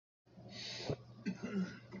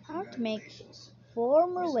to make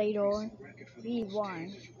 4ormulator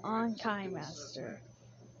V1 on KineMaster.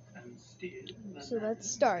 So let's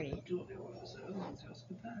start it.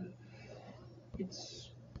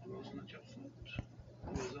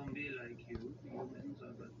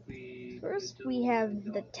 First we have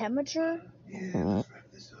the temperature.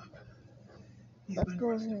 Let's go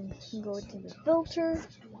ahead and go to the filter.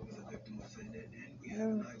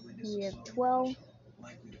 Then we have 12.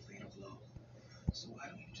 So why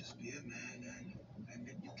don't you just be a man and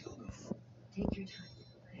admit you killed him? Take your time.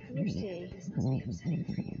 Okay. This must be upsetting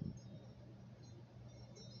for you.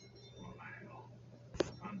 Well,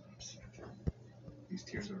 I'm upset. These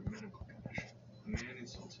tears are a medical condition. A man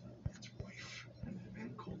insulted a man's wife, and a man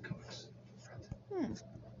cold cocks a friend.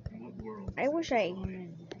 In what world? I wish I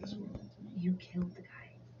this world. You killed the guy.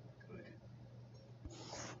 Good.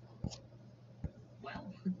 Well,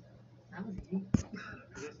 that was easy.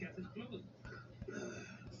 Let's get this fluid.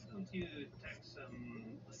 Don't you text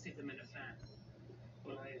stick them in a fan?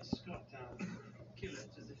 When I Scott kill it,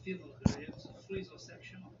 the film freezer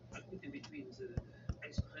section. I put in between the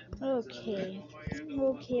ice cream. Okay.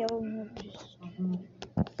 I'll just.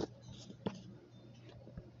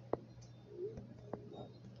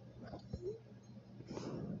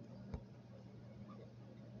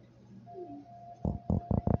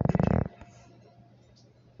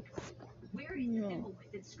 Where is the thimble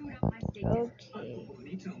that screwed up my steak? Okay.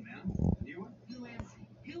 Bonito, man. You? Who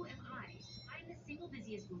am I? I'm the single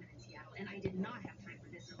busiest woman in Seattle, and I did not have time for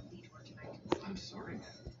this little detour tonight. I'm sorry, man.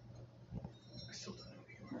 I still don't know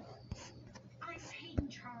who you are. I'm Hayden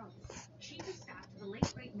Charles, chief of staff to the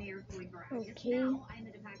late great Mayor Floyd Baracus. Okay. Now I'm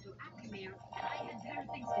the de facto acting mayor, and I had better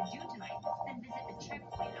things to do tonight than visit a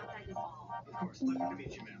checkpoint outside the mall. Of course, pleasure to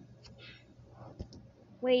meet you, ma'am.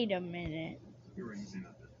 Wait a minute. Your ring's in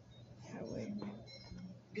up.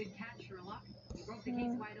 Good catch, Sherlock. You broke the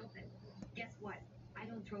case wide open. Guess what? I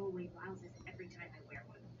don't throw away blouses every time I wear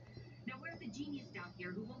one. Now where's the genius down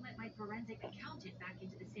here who won't let my forensic accountant back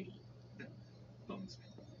into the city? Bones.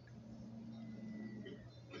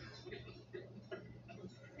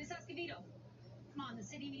 Miss Escovedo, come on, the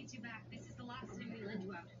city needs you back. This is the last time we lend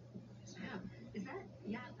you out. Sam, is that?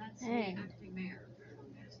 Yeah, that's the acting mayor.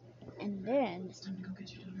 And then. It's time to go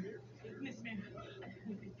get you dinner. Miss Mayor,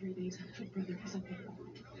 I've been 3 days for brother or something.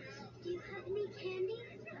 Do you have any candy?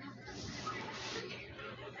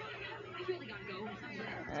 I really gotta go.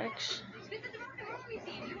 Actually, Visit the Rock and Roll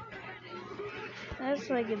Museum. You won't regret it. that's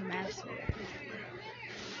like a massive. Thank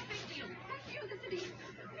you. Thank you, the city.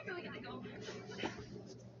 I really gotta go.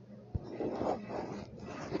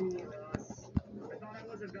 Poor us. I thought I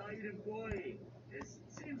was a valued employee. This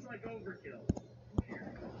seems like overkill.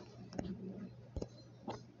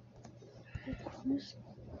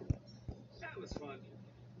 That was fun.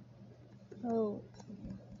 Oh.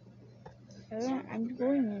 I'm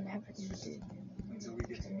going to have to do it. Until we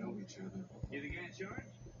get to know each other. You the guy in charge?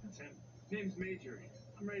 That's him. Name's Major.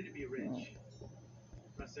 I'm ready to be rich.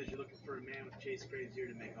 Russ says you're looking for a man with chase craves here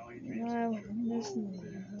to make all your dreams come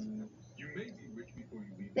true. You may be rich before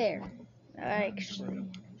you leave. There. Actually.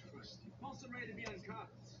 I'm also ready to be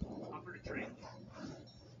uncuffed. Offer to drink?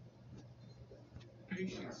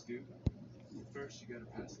 Patience, dude. First, you gotta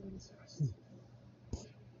pass a little test.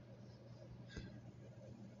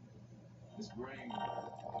 This brain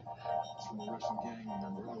is from a Russian gang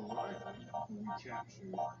member who we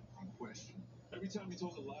captured and questioned. Every time he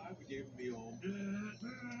told a lie, we gave him the old.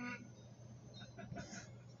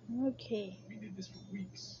 Okay. We did this for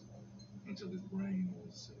weeks until his brain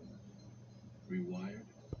was rewired.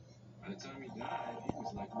 By the time he died, he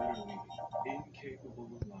was like literally incapable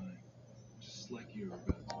of lying, just like you're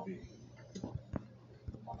about to be.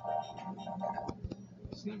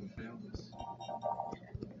 It's never failed us.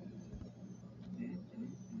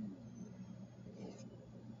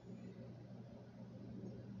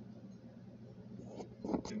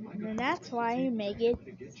 And that's why I make it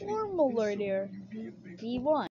 4ormulator V1.